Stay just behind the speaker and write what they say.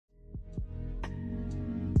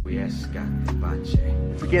Forget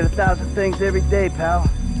 1,000 things every day, pal.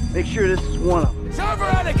 Make sure this is one of them. It's over,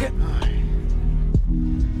 Anakin!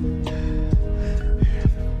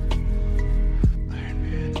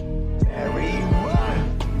 Harry,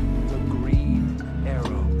 the Green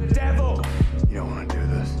Arrow. Devil! You don't want to do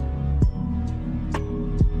this.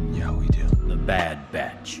 Yeah, we do. The Bad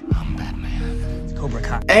Batch. I'm Batman. Cobra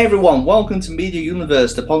Kai. Hey everyone, welcome to Media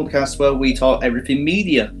Universe, the podcast where we talk everything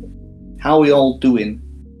media. How are we all doing?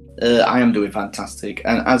 I am doing fantastic,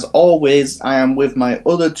 and as always, I am with my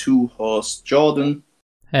other two hosts, Jordan.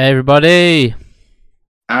 Hey everybody!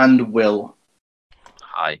 And Will.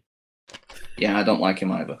 Hi. Yeah, I don't like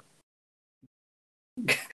him either.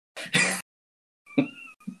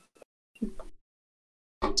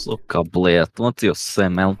 Sucka blöt, inte jag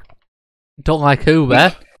semmel. Don't like who,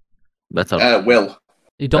 where? Better Will.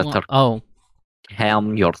 You don't better. like... Oh.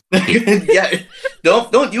 Calm your teeth. Yeah,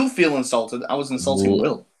 don't you feel insulted? I was insulting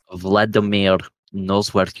Will. Vladimir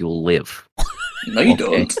knows where you live. No, you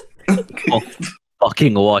Okay. don't.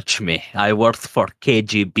 Fucking watch me. I worked for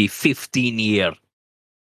KGB 15 years.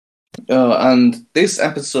 And this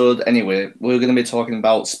episode, anyway, we're going to be talking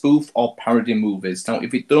about spoof or parody movies. Now,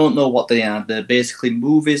 if you don't know what they are, they're basically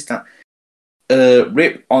movies that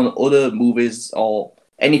rip on other movies or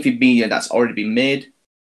anything media that's already been made,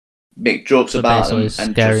 make jokes So about them, basically,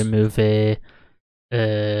 and scary just... movie,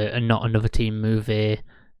 and not another team movie.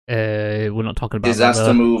 We're not talking about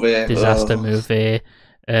disaster movie. disaster movie.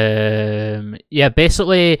 Yeah,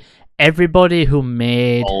 basically everybody who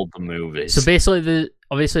made. All the movies. So basically,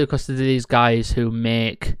 obviously, because of these guys who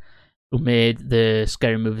made the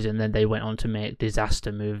scary movies, and then they went on to make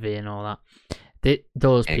disaster movie and all that.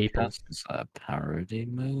 Those people. It's a parody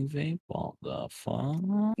movie? What the fuck?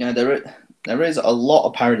 Yeah, there is a lot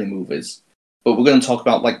of parody movies, but we're going to talk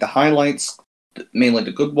about like the highlights, mainly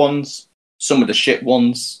the good ones, some of the shit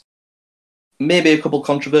ones, maybe a couple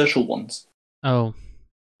controversial ones. Oh,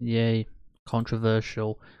 yay!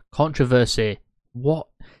 Controversy. What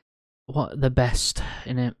the best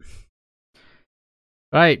in it?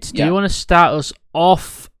 Right. Do Yeah. you want to start us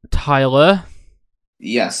off, Tyler?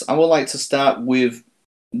 Yes, I would like to start with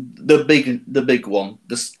the big one,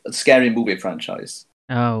 the scary movie franchise.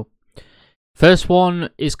 Oh, first one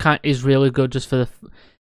is really good just for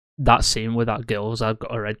that scene with that girl's. I've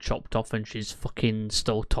got her head chopped off and she's fucking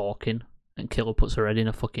still talking, and Killer puts her head in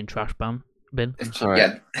a fucking trash bin. Sorry.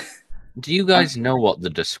 Yeah, Do you guys know what the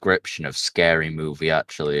description of Scary Movie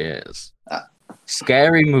actually is? Uh,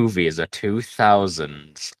 Scary Movie is a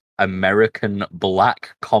 2000s American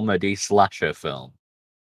black comedy slasher film.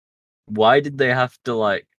 Why did they have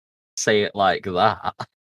to, say it like that?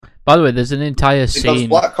 By the way, there's an entire because scene.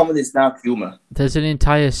 black comedy is dark humor. There's an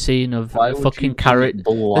entire scene of Why would fucking you carrot.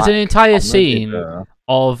 call it There's an black entire comedy, scene though?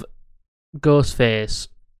 of Ghostface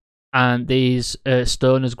and these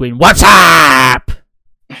stoners going, "What's up?"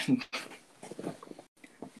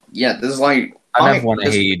 Yeah, there's like... I never want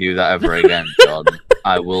to hear you do that ever again, Jordan.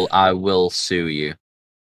 I will sue you.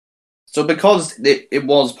 So because it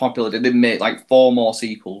was popular, they did make like 4 more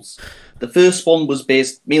sequels. The first one was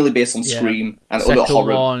mainly based on Yeah. Scream and other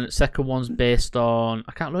horror. Second one's based on.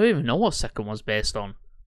 I can't even know what second one's based on.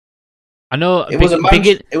 I know It was a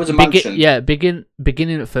mansion. Yeah,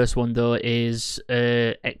 beginning of first one though is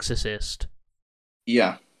Exorcist,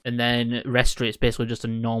 Yeah. and then rest of it's basically just a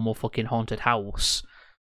normal fucking haunted house.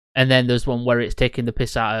 And then there's one where it's taking the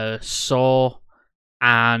piss out of Saw,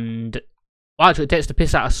 and actually it takes the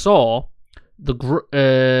piss out of Saw, the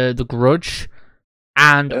Grudge,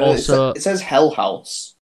 and also it says Hell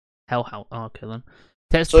House. Hell House. Oh, okay then.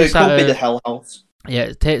 Takes So it piss out could be of, the Hell House. Yeah,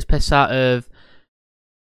 it takes piss out of.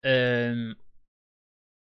 Hang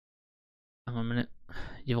on a minute.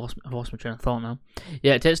 I've lost my train of thought now.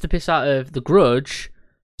 Yeah, it takes the piss out of The Grudge,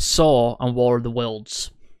 Saw, and War of the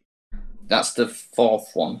Worlds. That's the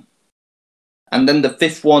 4th one. And then the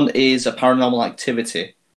 5th one is a Paranormal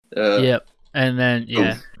Activity. Yep, and then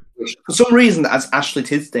yeah. Which, for some reason, that has Ashley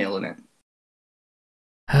Tisdale in it.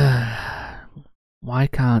 Why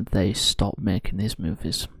can't they stop making these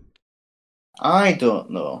movies? I don't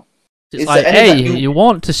know. It's Is like, there any hey, that you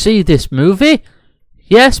want to see this movie?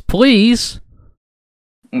 Yes, please.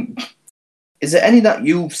 Is there any that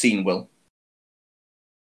you've seen, Will?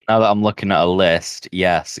 Now that I'm looking at a list,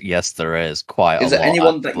 yes, there is quite a lot. Is there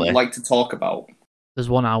anyone that actually. you'd like to talk about? There's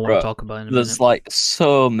one I want Bruh, to talk about in a There's minute.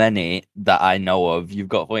 so many that I know of. You've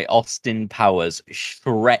got Austin Powers,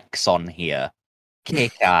 Shrek's on here,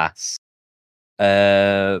 Kick-Ass,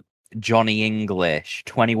 Johnny English,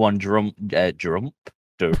 21 Jump. What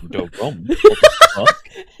the fuck?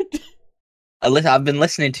 I've been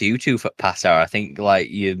listening to you two for past hour. I think like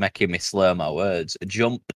you're making me slur my words.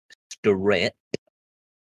 Jump Strip.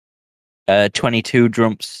 22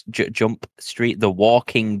 Jump Street. The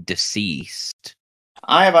Walking Deceased.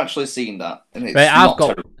 I have actually seen that, and it's Right, not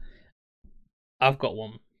terrible. I've got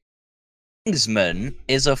one. Kingsman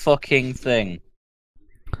is a fucking thing.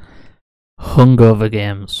 Hungover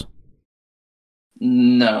Games.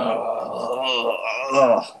 No,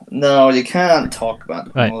 you can't talk about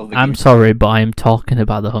the Right, Hungover I'm Games. sorry, but I'm talking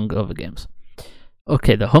about the Hungover Games.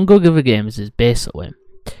 Okay, the Hungover Games is basically...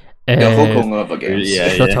 The Hungover Games. Yeah.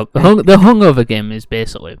 Shut up. The Hungover Game is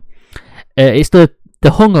basically... it's the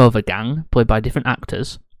Hungover Gang, played by different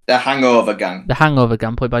actors. The Hangover Gang. The Hangover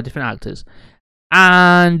Gang, played by different actors.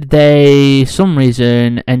 And they, some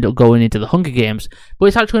reason, end up going into the Hunger Games. But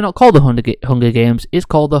it's actually not called the Hunger Games, it's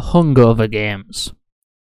called the Hungover Games.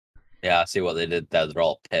 Yeah, I see what they did there. They're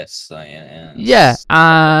all pissed. So yeah. Yeah,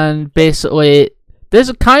 and basically, there's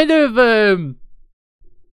a kind of...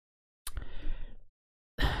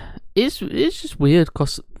 It's just weird,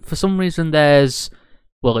 because for some reason there's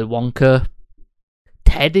Willy Wonka,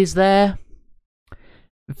 Ted is there,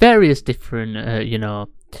 various different,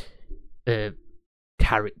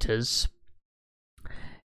 characters,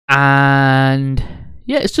 and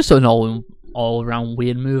yeah, it's just an all-around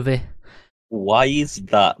weird movie. Why is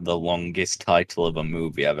that the longest title of a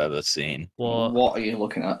movie I've ever seen? What are you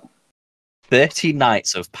looking at? 30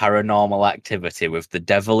 Nights of Paranormal Activity with the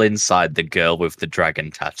devil inside the girl with the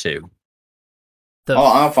dragon tattoo.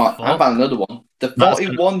 I found another one. The That's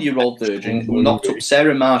 41-year-old virgin who knocked up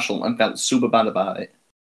Sarah Marshall and felt super bad about it.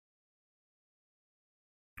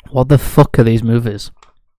 What the fuck are these movies?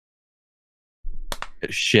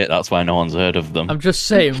 Shit, that's why no one's heard of them. I'm just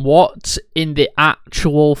saying, what in the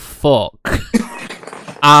actual fuck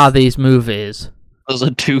are these movies? There's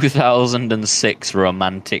a 2006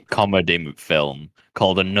 romantic comedy film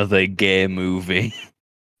called Another Gay Movie.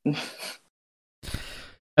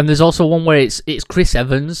 And there's also one where it's Chris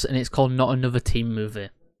Evans and it's called Not Another Teen Movie.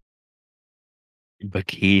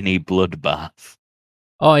 Bikini Bloodbath.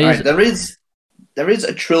 Oh, Right, there is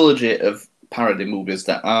a trilogy of parody movies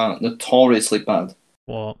that are notoriously bad,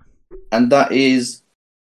 What? and that is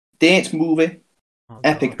Date Movie, Oh,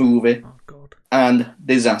 Epic God. Movie, Oh, God. and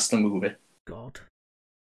Disaster Movie. God.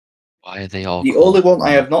 Why are they all The called only one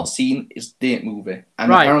I that? have not seen is Date Movie, and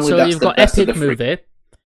Right, apparently so that's you've the got best Epic of the three. Movie.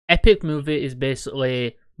 Epic Movie is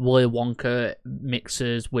basically Willy Wonka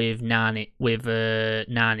mixes with Narnia.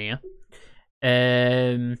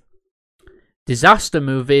 Disaster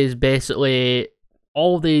Movie is basically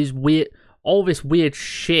all this weird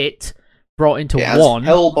shit brought into It has one.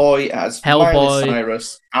 Hellboy, it has Hellboy, Miley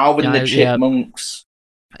Cyrus, Alvin and the yeah. Chipmunks,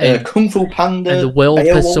 And- Kung Fu Panda, and the world for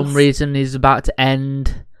Beowulf. some reason is about to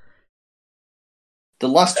end. The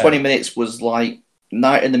last 20 minutes was like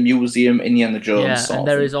Night in the Museum, Indiana Jones. Yeah, sort and of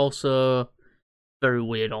there thing. is also very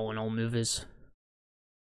weird all-in-all movies.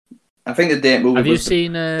 I think the Date Movie Have you was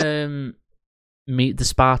seen Meet the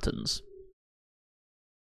Spartans?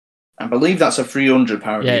 I believe that's a 300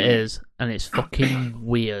 parody. Yeah, it is, and it's fucking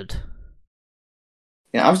weird.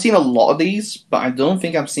 Yeah, I've seen a lot of these, but I don't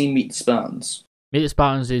think I've seen Meet the Spartans. Meet the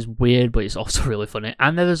Spartans is weird, but it's also really funny.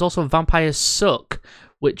 And then there's also Vampires Suck,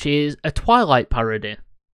 which is a Twilight parody.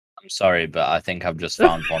 I'm sorry, but I think I've just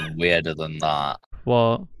found one weirder than that.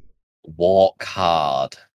 What? Walk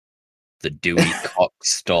Hard. The Dewey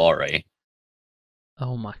Cox story.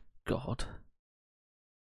 Oh my god.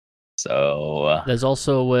 So, There's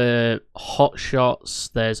also Hot Shots.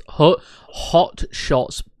 There's Hot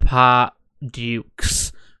Shots Part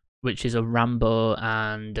Dukes, which is a Rambo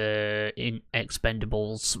and in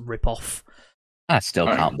Expendables ripoff. I still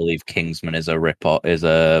Alright. can't believe Kingsman is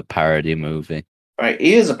a parody movie. Right,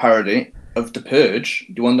 here's a parody of The Purge.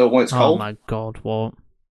 Do you want to know what it's Oh called? my god, what?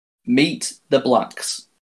 Meet the Blacks.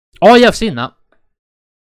 Oh yeah, I've seen that.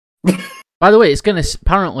 By the way, it's gonna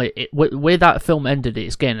apparently where that film ended,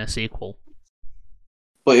 it's getting a sequel.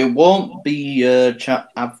 But it won't be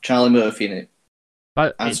have Charlie Murphy in it.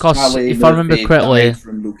 But as because Charlie if I remember Murphy correctly, died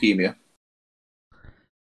from leukemia.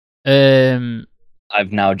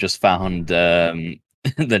 I've now just found the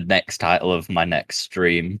next title of my next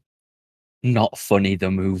stream. Not Funny the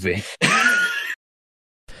Movie.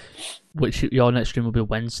 which your next stream will be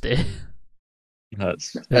Wednesday.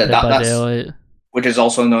 That's Dead by that's Daylight. which is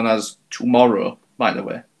also known as tomorrow, by the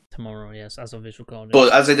way. Tomorrow, yes, as of this recording.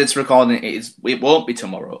 But as it's recording, it won't be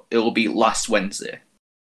tomorrow. It will be last Wednesday.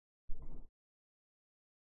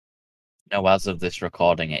 no, as of this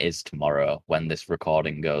recording, it is tomorrow when this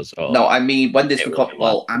recording goes up. No, I mean when this It will record. be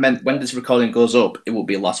Well, I meant when this recording goes up, it will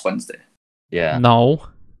be last Wednesday. Yeah. No,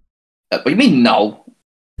 What do you mean no?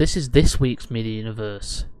 This is this week's Media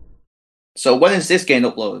Universe. So when is this getting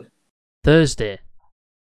uploaded? Thursday.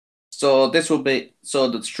 So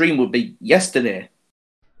the stream would be yesterday.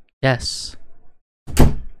 Yes. I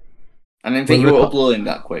didn't think We'll you were reco- uploading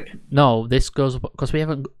that quick. No, this goes because we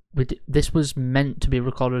haven't. This was meant to be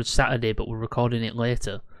recorded Saturday, but we're recording it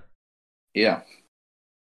later. Yeah.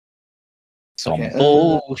 Some Okay,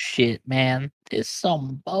 bullshit, man. It's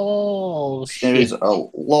some bullshit. There is a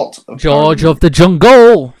lot of George parody of the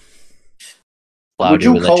Jungle. Cloudy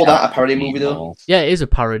you with call that chap a parody movie, though? emails. Yeah, it is a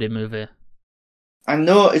parody movie. I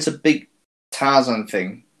know it's a big Tarzan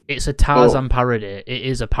thing, It's a Tarzan parody. It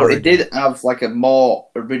is a but parody. it did have like a more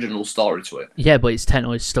original story to it. Yeah, but it's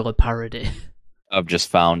technically still a parody. I've just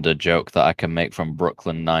found a joke that I can make from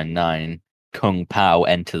Brooklyn Nine-Nine. Kung Pao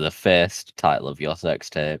Enter the Fist, title of your sex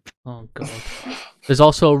tape. Oh god. There's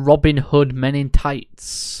also Robin Hood Men in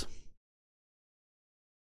Tights.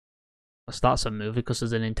 That's a movie because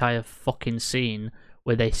there's an entire fucking scene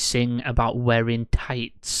where they sing about wearing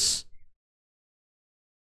tights.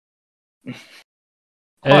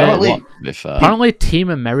 Apparently- What, to be fair? Apparently Team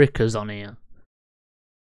America's on here.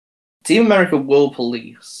 Team America World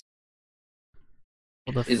Police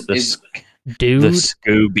What the is, The, is Sc- Dude, the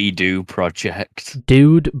Scooby-Doo Project.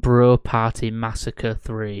 Dude Bro Party Massacre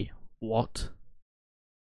 3. What?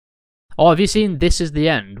 Oh, have you seen This Is the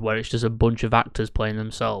End, where it's just a bunch of actors playing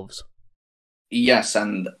themselves? yes,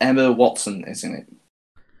 and Emma Watson is in it.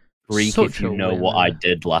 Freak Such if you a know what winner. I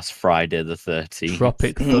did last Friday the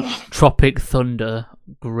 13th. Tropic Thunder,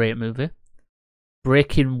 great movie.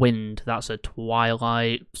 Breaking Wind, that's a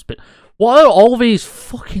Twilight spin. What are all these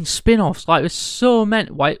fucking spin-offs? Like, there's so many.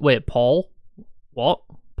 Wait, Paul? What?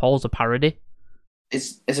 Paul's a parody?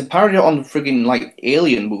 It's a parody on friggin' like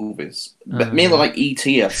alien movies, but mainly like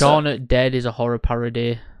E.T. I'd say. Shaun at Dead is a horror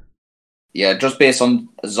parody. Yeah, just based on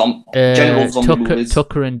general zombie movies.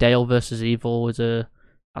 Tucker and Dale versus Evil is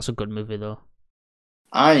that's a good movie though.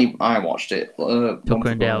 I watched it. Tucker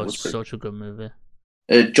and Dale was is pretty- such a good movie.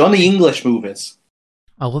 Johnny English movies.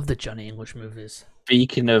 I love the Johnny English movies.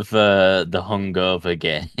 Speaking of the hungover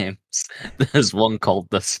games, there's one called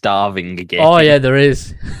the Starving Game. Oh yeah, there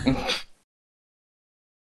is.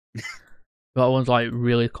 That one's like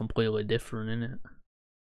really completely different, isn't it?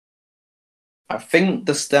 I think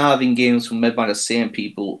the Starving Games were made by the same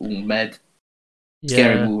people who made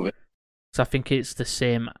Scary Movie. So I think it's the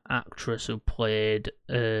same actress who played.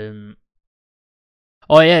 Oh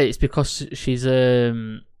yeah, it's because she's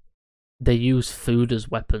They use food as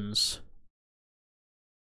weapons.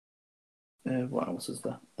 What else is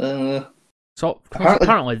there? So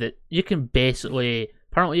apparently that you can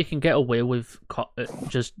get away with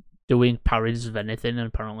just doing parodies of anything, and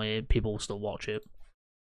apparently people will still watch it.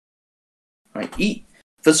 Right.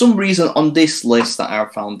 For some reason, on this list that I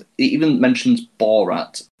found, it even mentions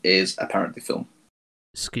Borat is a parody film.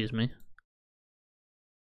 Excuse me.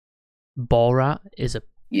 Borat is a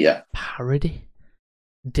Yeah. parody?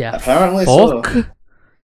 The Apparently fuck? so.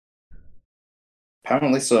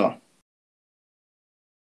 Apparently so.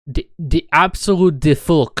 The absolute the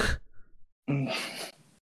fuck. And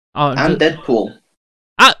Oh, Deadpool.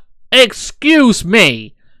 excuse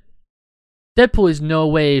me! Deadpool is no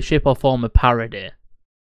way, shape or form a parody.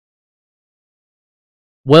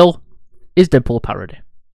 Will, is Deadpool a parody?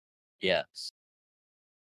 Yes.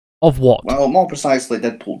 Of what? Well, more precisely,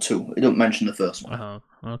 Deadpool 2. It don't mention the first one. Oh,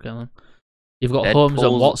 okay then. You've got Holmes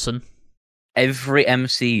and Deadpool's- Watson. Every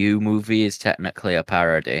MCU movie is technically a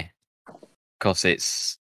parody because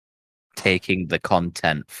it's taking the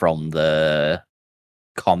content from the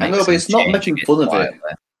comics. I know, but it's and not changing making fun of it. slightly.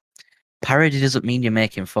 Parody doesn't mean you're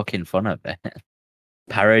making fucking fun of it.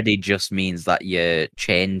 Parody just means that you're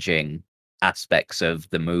changing aspects of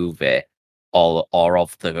the movie or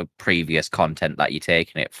of the previous content that you're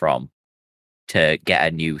taking it from to get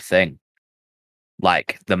a new thing.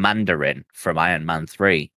 Like the Mandarin from Iron Man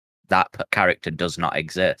 3, that character does not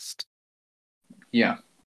exist. Yeah.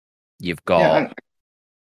 You've got Yeah,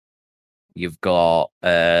 you've got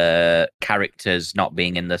characters not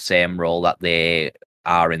being in the same role that they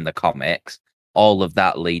are in the comics. All of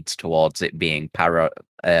that leads towards it being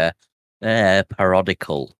parodical.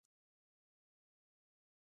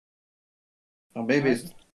 or maybe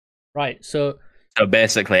it's... Right, so So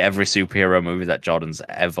basically, every superhero movie that Jordan's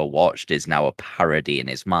ever watched is now a parody in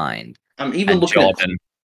his mind. I'm even And looking at...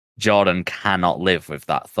 Jordan cannot live with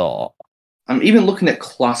that thought. I'm even looking at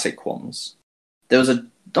classic ones. There was a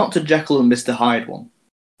Dr. Jekyll and Mr. Hyde one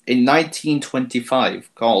in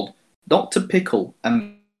 1925 called Dr. Pickle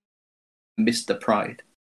and Mr. Pride.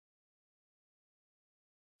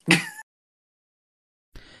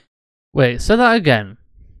 wait, say that again.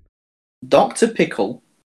 Dr. Pickle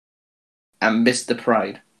and Mr.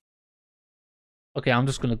 Pride. Okay, I'm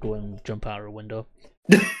just gonna go and jump out of a window.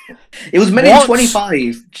 It was made in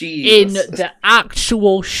 25. Jesus. In the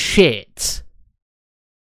actual shit,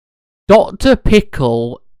 Dr.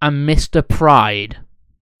 Pickle and Mr. Pride.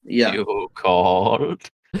 Yeah. Oh God.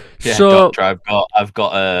 Yeah, So- doctor, I've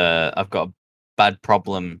got a bad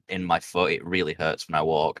problem in my foot. It really hurts when I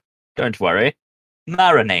walk. Don't worry.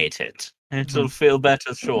 Marinate it. It'll feel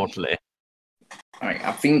better shortly. Alright,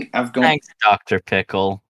 I think I've got. Thanks, Dr.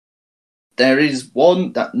 Pickle. There is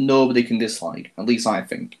one that nobody can dislike, at least I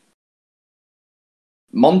think.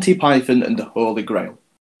 Monty Python and the Holy Grail.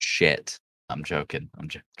 Shit. I'm joking.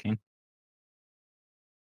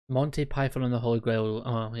 Monty Python and the Holy Grail.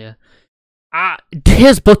 Oh yeah.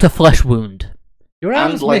 Here's but a flesh wound. Your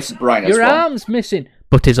And arm's Life missing. Brian as Your well. arm's missing.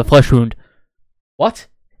 But 'tis a flesh wound. What?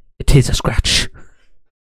 It is a scratch.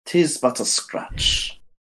 'Tis but a scratch.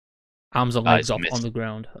 Arms and Guy's legs up on missing. the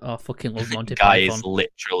ground. Oh, I fucking love Monty Guy is Python.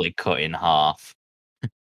 literally cut in half.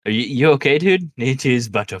 Are you okay, dude? It is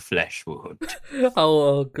but a flesh wound.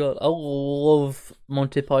 Oh god, I love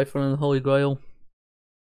Monty Python and the Holy Grail.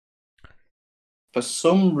 For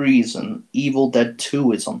some reason, Evil Dead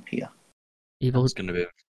 2 is on here. Evil. It's gonna be.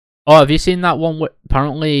 Oh, have you seen that one where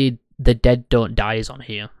apparently the dead don't die is on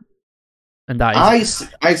here? And that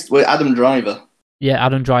is With Adam Driver. yeah,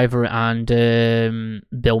 Adam Driver and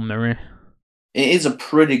Bill Murray. It is a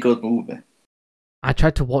pretty good movie. I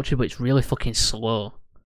tried to watch it, but it's really fucking slow.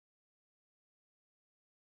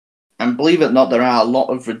 And believe it or not, there are a lot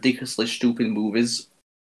of ridiculously stupid movies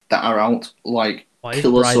that are out, like Why is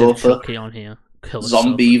Killer Bride of Sofa, Chucky on here? Killer Sofa.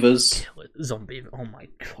 Zombievers. Zombie. Oh my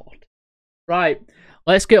god. Right,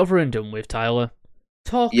 let's get over and done with, Tyler.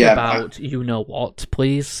 Talk Yeah, about you know what,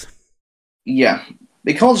 please. Yeah,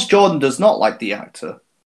 because Jordan does not like the actor.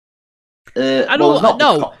 I well, don't not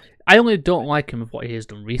know. because- I only don't like him of what he has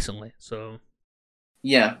done recently. So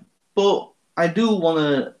Yeah, but I do want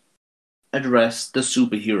to address the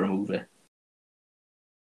superhero movie.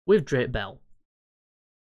 with Drake Bell,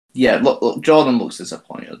 Yeah, look, Jordan looks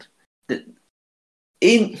disappointed.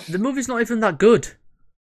 The movie's not even that good.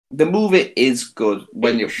 movie is good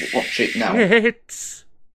when you watch it now. Shit.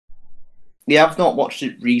 Yeah, I've not watched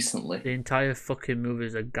it recently. The entire fucking movie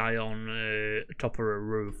is a guy on top of a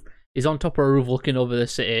roof. He's on top of a roof looking over the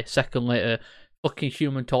city. Second later, fucking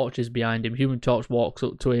Human Torch is behind him. Human Torch walks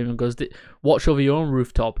up to him and goes, "Watch over your own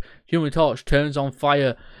rooftop." Human Torch turns on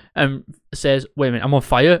fire and says, "Wait a minute, I'm on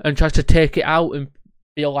fire," and tries to take it out and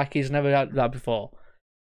feel like he's never had that before.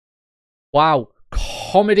 Wow,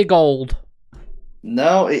 comedy gold.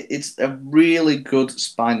 No, it's a really good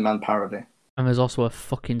Spider-Man parody. And there's also a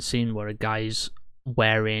fucking scene where a guy's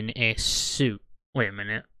wearing a suit. Wait a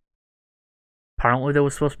minute. Apparently there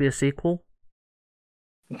was supposed to be a sequel.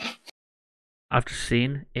 I've just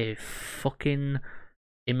seen a fucking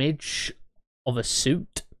image of a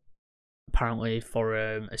suit. Apparently for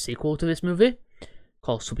a sequel to this movie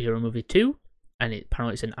called Superhero Movie 2. And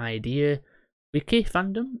apparently it's an idea wiki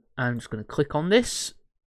fandom. I'm just going to click on this.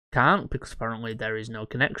 Can't, because apparently there is no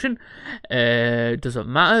connection. Doesn't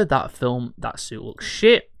matter. That suit looks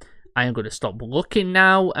shit. I am going to stop looking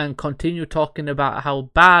now and continue talking about how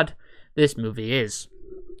bad this movie is.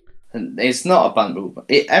 And it's not a bad movie.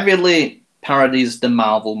 It heavily parodies the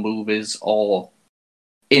Marvel movies, or,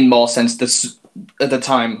 in more sense, at the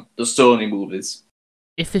time, the Sony movies.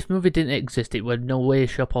 If this movie didn't exist, it would no way,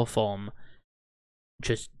 shape, or form.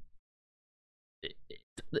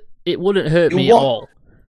 It wouldn't hurt me at all.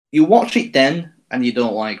 You watch it then, and you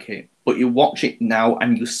don't like it. But you watch it now,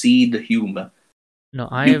 and you see the humour. No,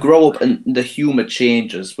 You grow up, and the humour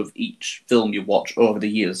changes with each film you watch over the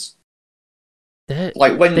years.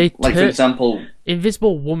 Like when, for example,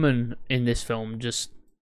 Invisible Woman in this film just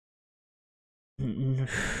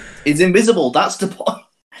it's invisible. That's the point.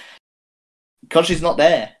 Because she's not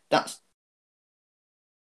there. That's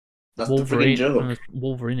the freaking joke.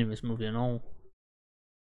 Wolverine in this movie and all.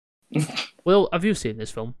 Well, have you seen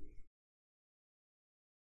this film?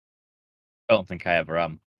 I don't think I ever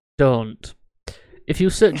am. Don't. If you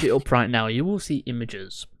search it up right now, you will see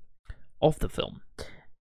images of the film.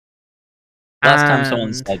 Last time someone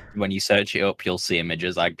And- said when you search it up, you'll see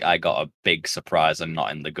images. I got a big surprise and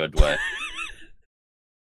not in the good way.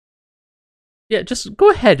 Yeah, just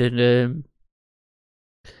go ahead and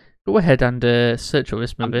search up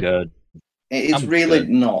this I'm movie. good. It is I'm really good.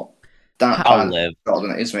 not that I'll bad. live.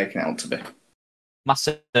 Jordan is making it out to be. My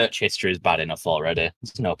search history is bad enough already.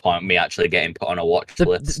 There's no point in me actually getting put on a watch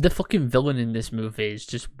list. The fucking villain in this movie is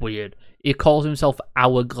just weird. He calls himself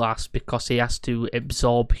Hourglass because he has to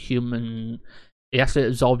absorb years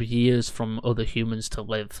from other humans to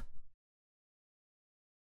live.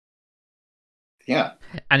 Yeah.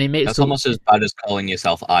 And he makes That's some, almost as bad as calling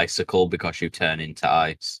yourself Icicle because you turn into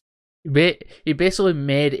ice. he basically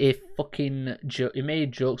made a fucking joke. He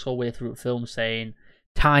made jokes all the way through the film saying,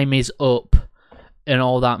 "Time is up," and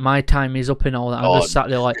all that. My time is up and all that. I'm just God. sat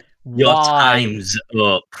there like, Your why? time's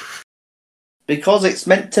up. Because it's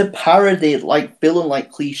meant to parody like villain like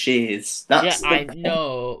cliches. Yeah, That's I the point.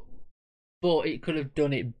 know, but it could have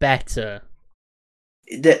done it better.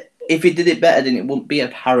 If it did it better, then it wouldn't be a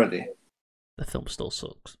parody. The film still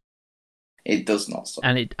sucks, It does not. So.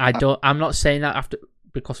 and I'm not saying that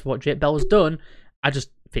because of what Jake Bell's done. I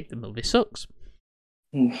just think the movie sucks.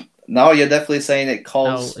 No, you're definitely saying it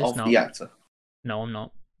because No, it's of not. the actor. No, I'm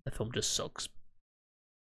not. The film just sucks.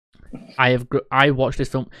 I watched this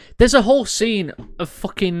film. There's a whole scene of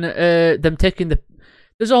fucking them taking the.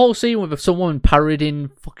 There's a whole scene with someone parodying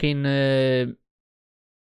fucking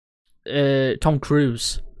Tom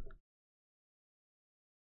Cruise.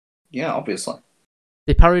 Yeah, obviously.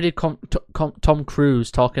 They parodied Tom Cruise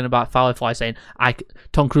talking about Firefly, saying,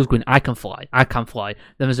 Tom Cruise going, I can fly. Then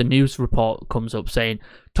there's a news report comes up saying,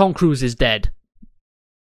 Tom Cruise is dead.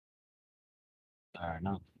 Fair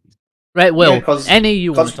enough. Right, Will, Yeah, 'cause- any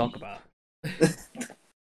you want to 'cause- talk about?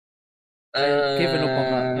 I've given up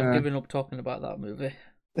on that. I've given up talking about that movie.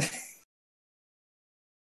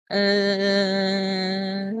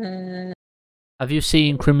 Have you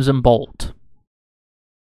seen Crimson Bolt?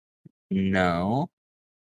 No.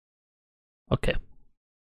 Okay.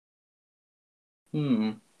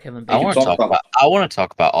 Kevin I Bacon. want to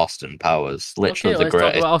talk about Austin Powers. Literally Okay, the let's talk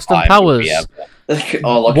greatest about Austin spy movie Powers. ever.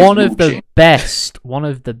 Oh, look, One it's of the Gucci.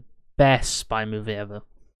 best spy movie ever.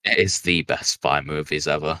 It is the best spy movies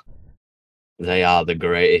ever. They are the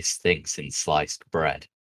greatest things in sliced bread.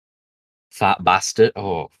 Fat bastard.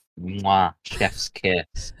 Oh, mwah, chef's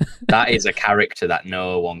kiss. That is a character that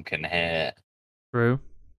no one can hate. True.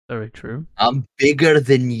 Very true. I'm bigger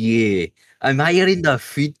than you. I'm higher in the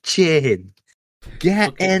food chain. Get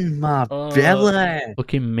Okay. in my belly.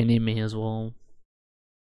 Fucking mini me as well.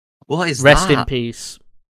 What is Rest that? in peace.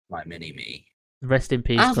 My mini me. Rest in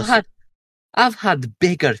peace. I've had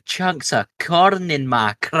bigger chunks of corn in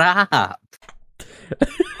my crap.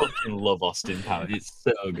 Fucking love Austin Powers. It's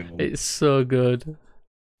so good. It's so good.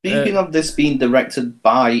 Speaking of this being directed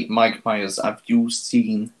by Mike Myers, have you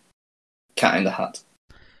seen Cat in the Hat?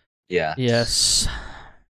 Yeah. Yes.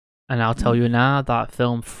 And I'll tell you now, that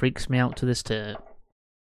film freaks me out to this day.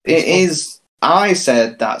 It is. I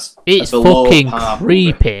said that's. It's a below fucking par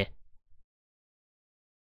movie. creepy.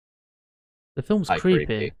 The film's Hi,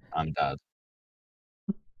 creepy. I'm dad.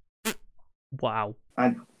 Wow.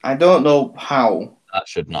 I don't know how That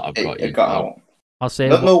should not have got it you. got no. out. I'll I say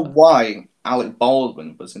don't know why Alec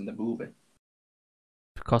Baldwin was in the movie.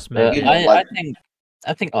 because Uh, maybe. You know, I like-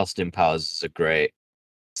 think Austin Powers is a great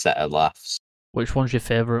set of laughs. Which one's your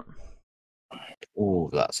favourite? Ooh,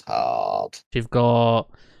 that's hard. You've got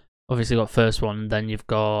obviously got first one, then you've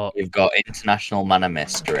got You've got International Man of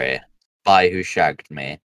Mystery, Spy Who Shagged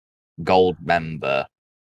Me, Gold Member.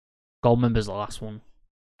 Goldmember's the last one.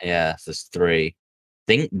 Yeah, there's three.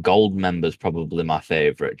 I think Gold Member's probably my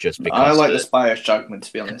favourite, just because I like of, the Spy Judgment,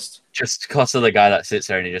 to be honest. just because of the guy that sits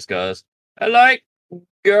there and he just goes, "I like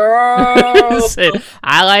girls." Say,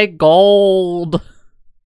 I like gold.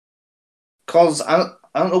 Because I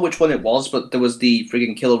don't know which one it was, but there was the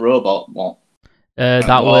friggin' Killer Robot one. That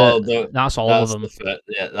Oh, was that's all that's of them.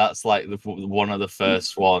 yeah, that's like one of the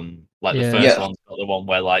first one. Like Yeah. the first Yeah. one's got the one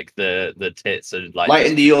where like the tits are like, Like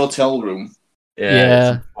in the hotel room.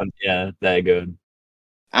 Yeah. yeah, they're good.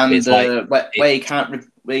 And It's like- where you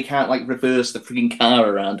can't like reverse the friggin' car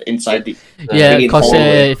around inside the Yeah, friggin' because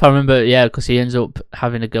hallway. if I remember, because he ends up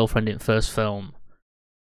having a girlfriend in first film.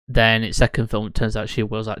 Then in second film, it turns out she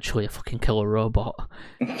was actually a fucking killer robot,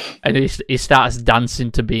 and he starts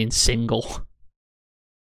dancing to being single.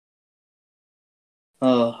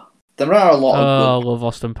 There are a lot Oh, I of love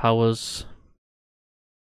Austin Powers.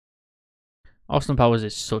 Austin Powers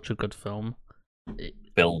is such a good film.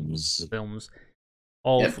 Films.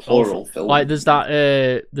 All, Yeah, plural films. Like there's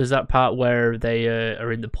that part where they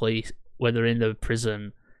are in the police, where they're in the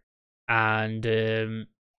prison, and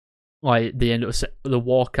like they end up they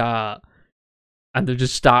walk out, and they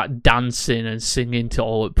just start dancing and singing to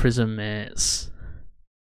all the prison mates.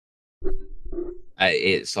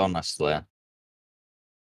 It's honestly,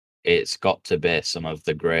 it's got to be some of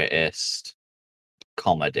the greatest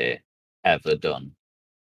comedy ever done,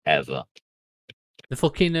 ever. The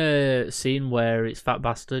fucking scene where it's Fat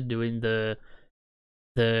Bastard doing the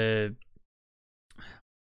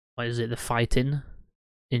what is it? The fighting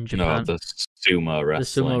in Japan. No, the sumo The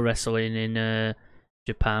wrestling. sumo wrestling in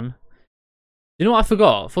Japan. You know what I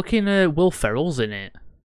forgot? Fucking Will Ferrell's in it.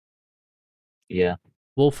 Yeah.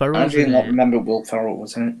 Will I Ferrell's did in not it. remember Will Ferrell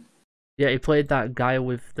was in it. Yeah, he played that guy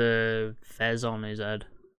with the fez on his head.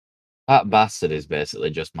 That bastard is basically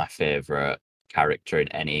just my favourite character in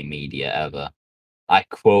any media ever. I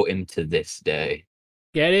quote him to this day.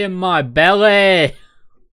 Get in my belly!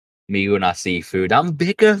 Me when I see food, I'm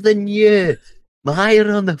bigger than you.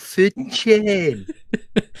 Higher on the food chain.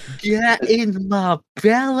 Get in my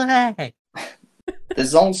belly.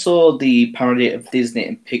 There's also the parody of Disney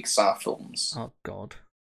and Pixar films, Oh god.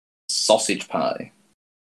 Sausage Party.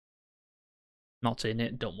 Not in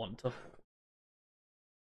it, don't want to.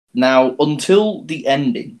 Now, until the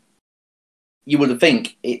ending, you would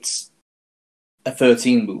think it's a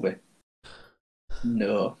 13 movie.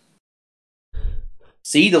 No.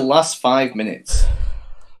 See the last 5 minutes.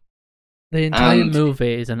 The entire And-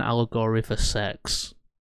 movie is an allegory for sex.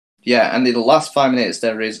 Yeah, and in the last 5 minutes,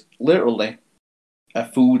 there is literally a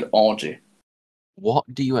food orgy. What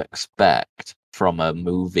do you expect from a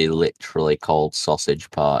movie literally called Sausage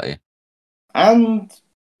Party? And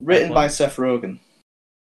written What? by Seth Rogen.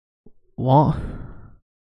 What?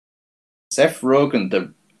 Seth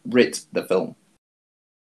Rogen writ the film.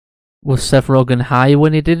 Was Seth Rogen high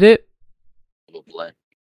when he did it? Lovely.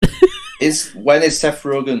 When is Seth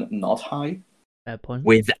Rogen not high? Fair point.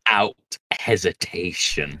 Without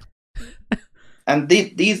hesitation. And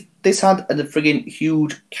this had a friggin'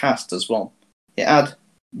 huge cast as well. It had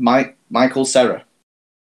Michael Cera,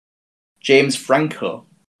 James Franco,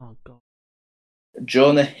 Oh god.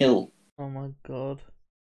 Jonah Hill, Oh my god.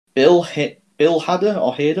 Bill Hader or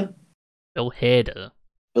Hader? Bill Hader.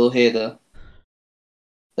 Bill Hader.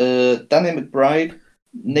 Danny McBride,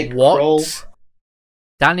 Nick What? Kroll.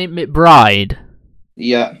 Danny McBride.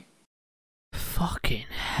 Yeah. Fucking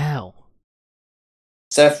hell.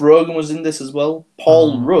 Seth Rogen was in this as well.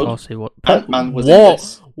 Paul Of Rudd. course he was. Ant-Man was Whoa, in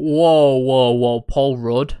this. whoa. Paul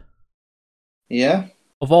Rudd. Yeah.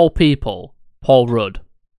 Of all people, Paul Rudd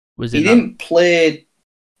was He in didn't play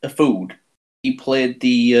a food. He played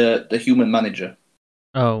the human manager.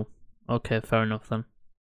 that. Oh, okay, fair enough then.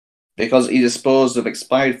 Because he disposed of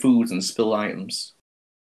expired foods and spilled items.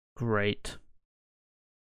 Great.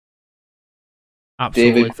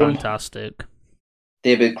 Absolutely David Crum- fantastic.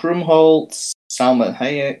 David Krumholtz, Salman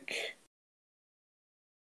Hayek.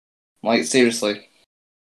 Like, seriously.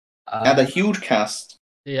 Had a huge cast.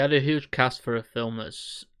 He had a huge cast for a film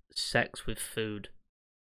that's sex with food.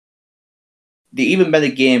 They even made a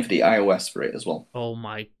game for the iOS for it as well. Oh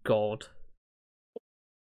my god.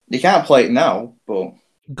 You can't play it now, but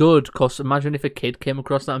Good, because imagine if a kid came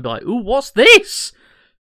across that and be like, ooh, what's this?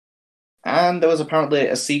 and there was apparently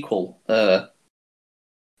a sequel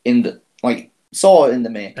in the sort of in the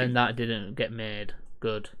making. And that didn't get made.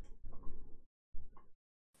 Good.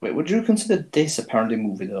 Wait, would you consider this a parody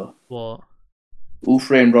movie though? What? Who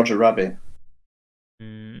Framed Roger Rabbit?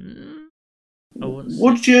 Mm, I wouldn't say-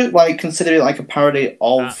 Would you consider it like a parody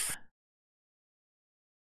of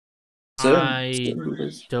I certain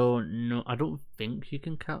movies? don't know. I don't think you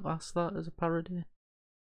can class that as a parody.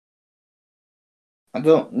 I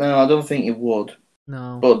don't think it would.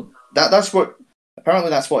 No. But that's what apparently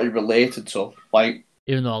that's what it related to. Like,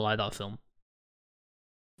 Even though I like that film.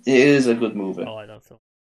 it is a good movie. I like that film.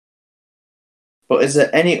 But is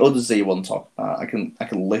there any others that you want to talk about? I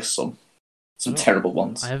can list some I don't- terrible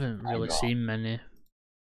ones. I haven't really God. seen many.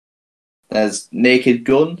 There's Naked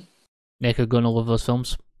Gun, Naked Gun, all of those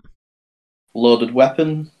films. Loaded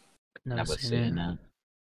Weapon, Never, seen,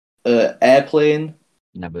 it. Airplane,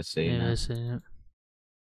 Never seen Never it. seen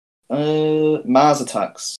it. Mars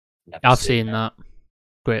Attacks. Never I've seen it. that.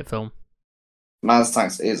 Great film. Mars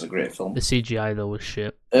Attacks is a great film. The CGI though was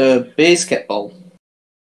shit. Basketball.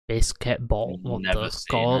 Basketball. What Never the seen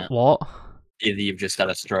god? it. What? Either you've just had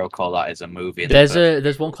a stroke or that is a movie. that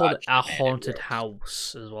There's one called actually A made it Haunted work.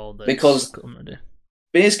 House as well. That's Because- comedy.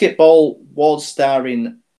 Basketball was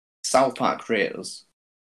starring South Park creators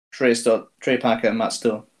Trey Parker and Matt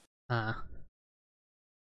Stone. Ah.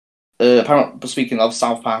 Apparently, speaking of,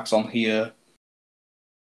 South Park's on here.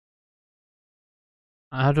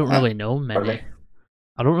 I don't really know many. Pardon?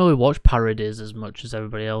 I don't really watch parodies as much as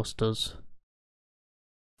everybody else does.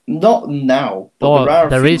 Not now, but Oh, there are a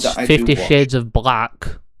there few is that I 50 do watch, Shades of Black.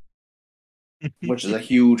 which is a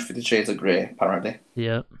huge 50 Shades of Grey parody.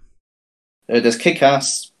 Yeah. There's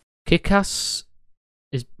Kick-Ass. Kick-Ass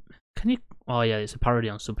is... Can you... Oh yeah, it's a parody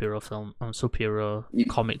on superhero Ye-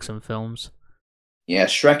 comics and films. Yeah,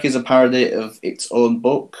 Shrek is a parody of its own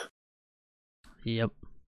book. Yep.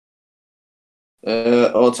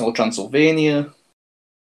 Hotel Transylvania,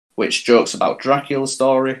 which jokes about Dracula's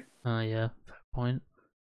story. Oh yeah, fair point.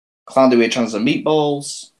 Cloudy with a Chance of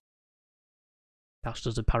Meatballs, That's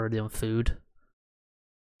just a parody on food.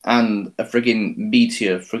 and a friggin'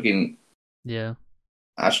 meteor, friggin' Yeah.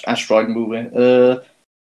 asteroid movie.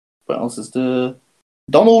 What else is there?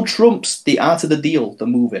 Donald Trump's The Art of the Deal, the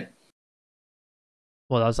movie.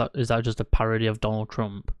 Well, is that just a parody of Donald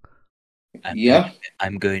Trump? Yeah,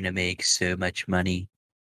 I'm going to make so much money.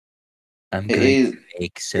 I'm it going is. to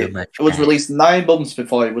make so much It was money. released 9 months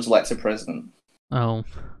before he was elected president. Oh.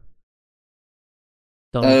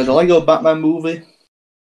 The Donald Trump. Lego Batman movie.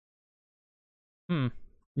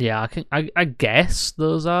 Yeah, I guess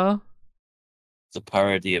those are. It's a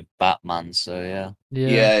parody of Batman, so yeah.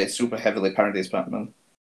 Yeah, it's super heavily parodies Batman.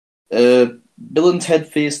 Bill and Ted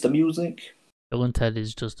Face the Music. Bill and Ted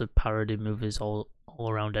is just a parody movies all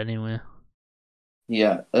around anyway.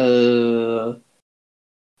 Yeah.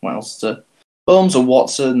 What else? Is there? Holmes and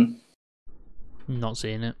Watson. Not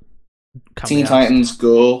seeing it. Can't Teen be arsed. Titans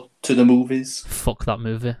Go to the movies. Fuck that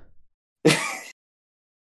movie. And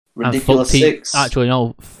Ridiculous fuck 6. Actually,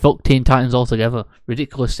 no. Fuck Teen Titans altogether.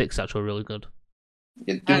 Ridiculous 6 is actually really good.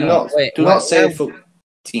 Yeah, Hang on, do not say we're- fuck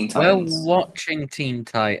Teen We're Titans. watching Teen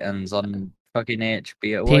Titans on fucking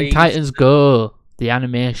HBO. Teen Titans Go. The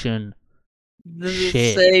animation. The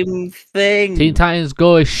Shit. same thing. Teen Titans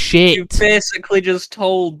Go is You shit. basically just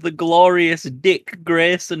told the glorious Dick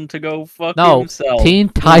Grayson to go fuck No. himself. Teen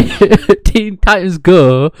Titans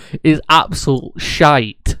Go is absolute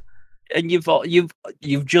shite. And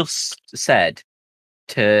you've just said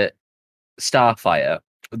to Starfire,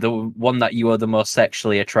 the one that you are the most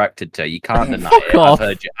sexually attracted to. You can't deny Fuck it. off.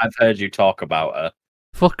 I've heard you talk about her.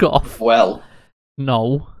 Fuck off. Well,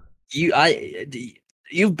 No.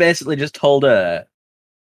 You've basically just told her,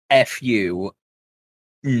 "F you,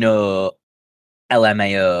 no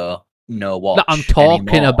LMAO, no watch." No, I'm talking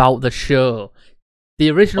anymore." about the show. The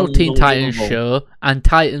original Teen Titans Unbelievable. show and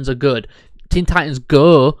Titans are good. Teen Titans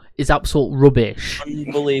Go is absolute rubbish.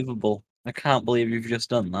 Unbelievable. I can't believe you've just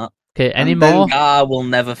done that. Okay, any And then- more? I will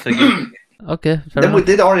never forgive you. Okay, fair then we enough.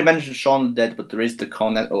 did already mention Shaun of the Dead, but there is the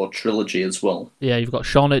Cornetto trilogy as well. Yeah, you've got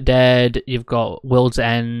Shaun of the Dead, you've got World's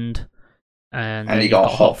End, and then you you've got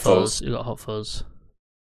Hot Fuzz. You got Hot Fuzz.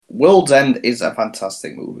 World's End is a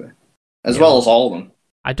fantastic movie, as Yeah. well as all of them.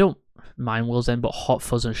 I don't mind World's End, but Hot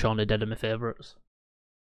Fuzz and Shaun of the Dead are my favourites.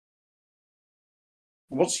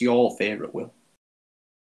 What's your favourite, Will?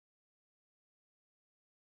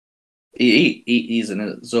 He's in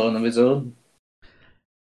a zone of his own.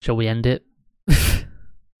 Shall we end it?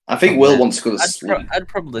 I think Will wants to go to I'd, sleep. I'd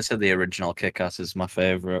probably say the original Kick-Ass is my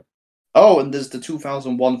favourite. Oh, and there's the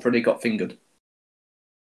 2001 Freddy Got Fingered.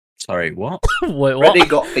 Sorry, what? Wait, what? Freddy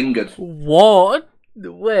Got Fingered. What?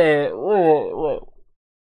 Wait.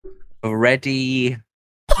 Already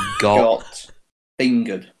got Got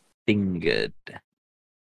Fingered. fingered. Do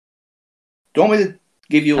you want me to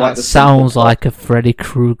give you like That the sounds simple like a Freddy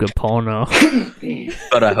Krueger porno. plot?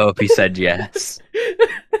 But I hope he said yes.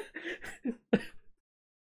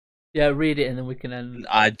 Yeah, read it and then we can end.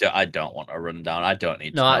 I don't want a rundown. I don't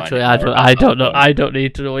need to No, know actually, any more I about don't know. them. I don't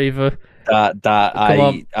need to know either. That Come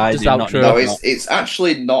on, I just do not outro. need No, to know. it's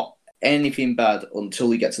actually not anything bad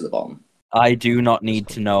until you get to the bottom. I do not need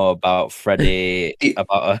to know about Freddy, It-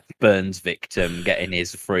 about a Burns victim getting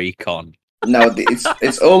his freak on. No,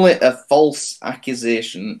 it's only a false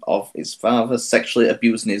accusation of his father sexually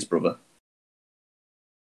abusing his brother.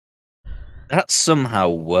 That's somehow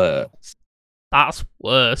worse. That's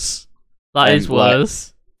worse. That And, is like,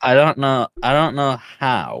 worse. I don't know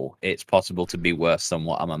how it's possible to be worse than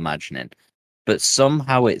what I'm imagining, but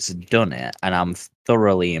somehow it's done it, and I'm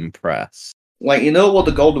thoroughly impressed. Like, you know what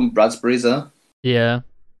the Golden Raspberries are? Yeah.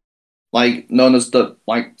 Like, known as the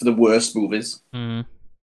worst movies. Mm.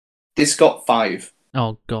 This got 5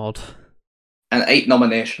 Oh god. and 8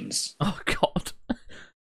 nominations. Oh god.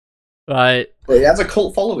 Right. But it has a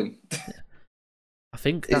cult following. I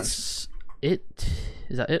think that's it.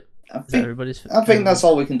 Is that it? I Is that think, everybody's? I think that's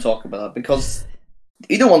all we can talk about, because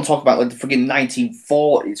you don't want to talk about like the friggin'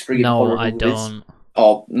 1940s friggin' No, horror I movies. don't.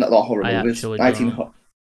 Or not horror I movies. actually 19 don't.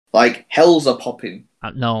 Like Hells Are Popping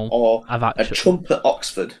No, or I've A actually Chump at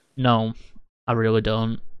Oxford. no. I really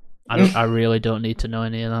don't. I really don't need to know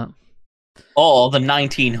any of that. Or the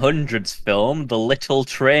 1900s film, The Little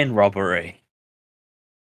Train Robbery.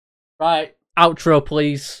 Right. Outro,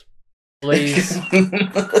 please. Please.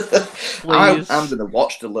 I'm gonna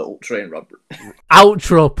watch The Little Train Robbery.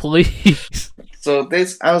 Outro, please. So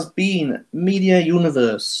this has been Media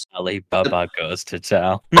Universe. Alibaba goes to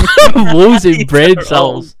town. I'm losing brain They're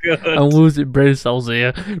all cells. good. I'm losing brain cells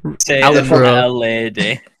here. Say Outro. them for a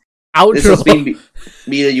lady. This has Outro. been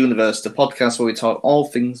Media Universe, the podcast where we talk all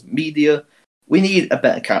things media we need a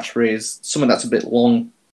better catchphrase, something that's a bit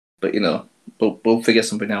long, but we'll figure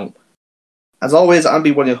something out. As always, I'll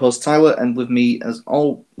be one of your hosts, Tyler, and with me, as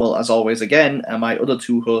always again, are my other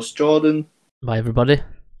two hosts, Jordan. Bye, everybody.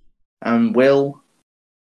 And Will.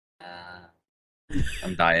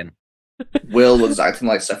 I'm dying. Will was acting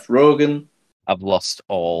like Seth Rogen. I've lost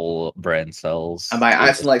all brain cells. And by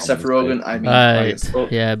acting like Seth Rogen, I mean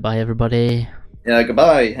Right. Yeah, bye, everybody. Yeah,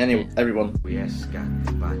 goodbye, everyone.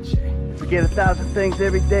 Forget 1,000 things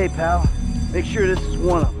every day, pal. Make sure this is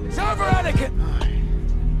one of them. It's over, Anakin!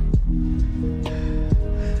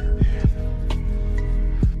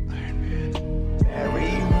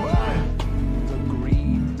 Very well. The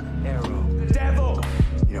Green Arrow. Devil!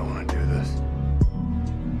 You don't want to do this.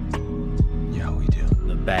 Yeah, we do.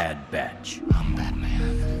 The Bad Batch. I'm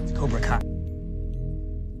Batman. Cobra Kai.